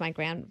them was my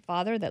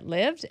grandfather that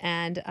lived,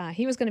 and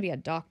he was going to be a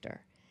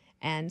doctor.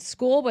 And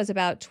school was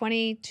about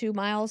 22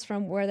 miles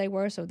from where they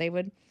were, so they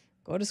would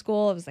go to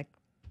school. It was like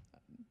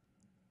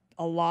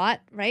a lot,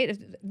 right?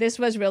 This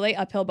was really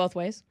uphill both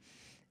ways.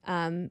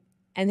 And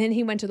then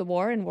he went to the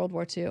war in World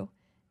War II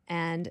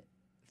and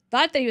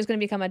thought that he was going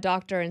to become a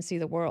doctor and see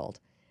the world.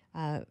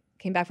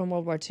 Came back from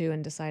World War II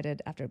and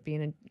decided after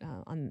being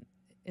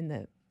in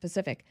the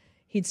Pacific,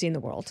 he'd seen the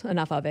world,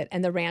 enough of it,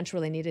 and the ranch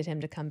really needed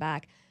him to come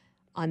back.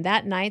 On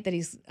that night that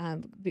he's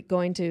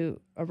going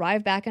to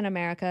arrive back in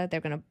America, they're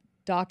going to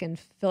dock in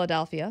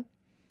Philadelphia.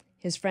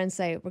 His friends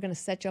say, we're going to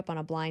set you up on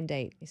a blind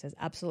date. He says,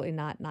 absolutely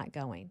not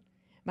going.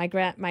 My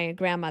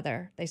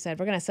grandmother, they said,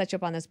 we're going to set you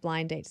up on this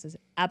blind date. He says,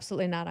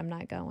 absolutely not, I'm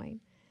not going.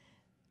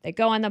 They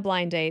go on the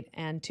blind date,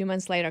 and 2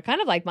 months later,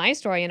 kind of like my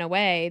story in a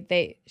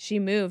way, she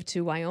moved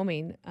to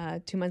Wyoming.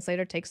 2 months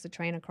later, takes the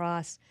train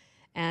across,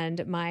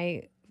 and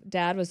my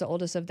dad was the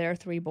oldest of their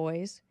 3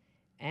 boys,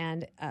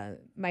 and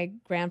my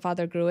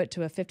grandfather grew it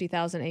to a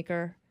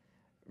 50,000-acre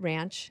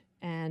ranch,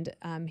 and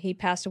he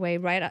passed away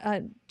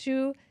right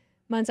 2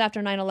 months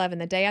after 9/11,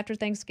 the day after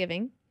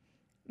Thanksgiving,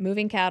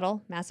 moving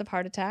cattle, massive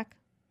heart attack,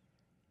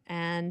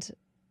 and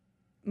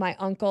my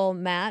uncle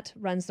Matt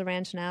runs the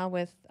ranch now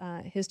with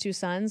his 2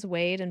 sons,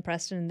 Wade and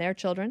Preston, and their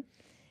children.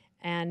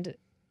 And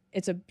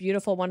it's a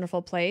beautiful,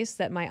 wonderful place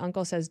that my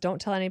uncle says, don't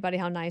tell anybody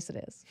how nice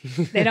it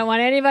is. They don't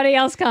want anybody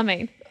else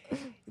coming.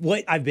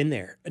 I've been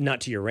there,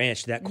 not to your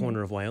ranch, that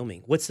corner of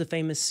Wyoming. What's the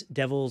famous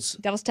Devil's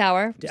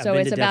Tower? So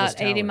it's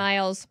about 80 Tower.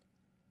 miles,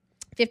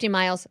 50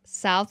 miles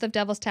south of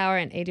Devil's Tower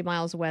and 80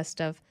 miles west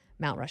of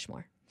Mount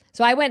Rushmore.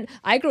 So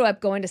I grew up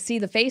going to see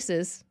the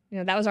faces.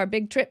 That was our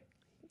big trip.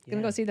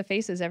 Going to go see the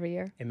faces every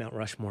year. In Mount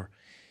Rushmore.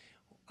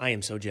 I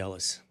am so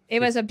jealous. It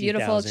was a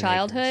beautiful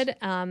childhood.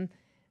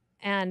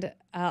 And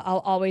I'll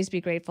always be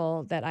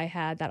grateful that I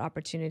had that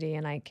opportunity,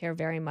 and I care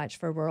very much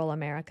for rural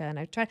America.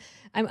 And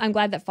I'm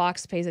glad that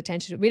Fox pays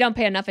attention. We don't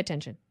pay enough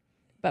attention,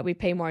 but we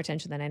pay more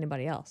attention than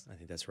anybody else. I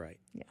think that's right.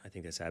 Yeah. I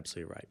think that's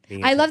absolutely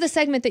right. I love the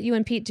segment that you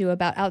and Pete do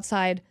about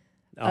outside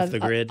off the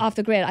grid. Off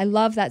the grid. I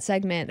love that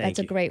segment. Thank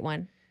That's you. a great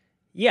one.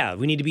 Yeah,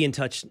 we need to be in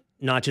touch,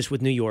 not just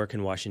with New York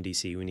and Washington,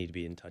 D.C. We need to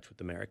be in touch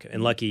with America.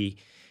 And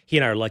he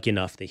and I are lucky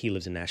enough that he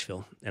lives in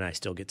Nashville and I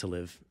still get to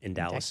live in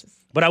Dallas. Texas.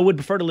 But I would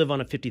prefer to live on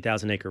a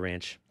 50,000 acre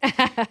ranch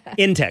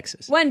in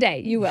Texas. One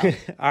day you will.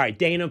 All right,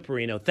 Dana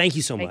Perino, thank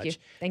you so Thank much you.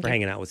 Thank for you.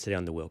 hanging out with us today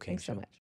on The Will King Thanks Show. so much.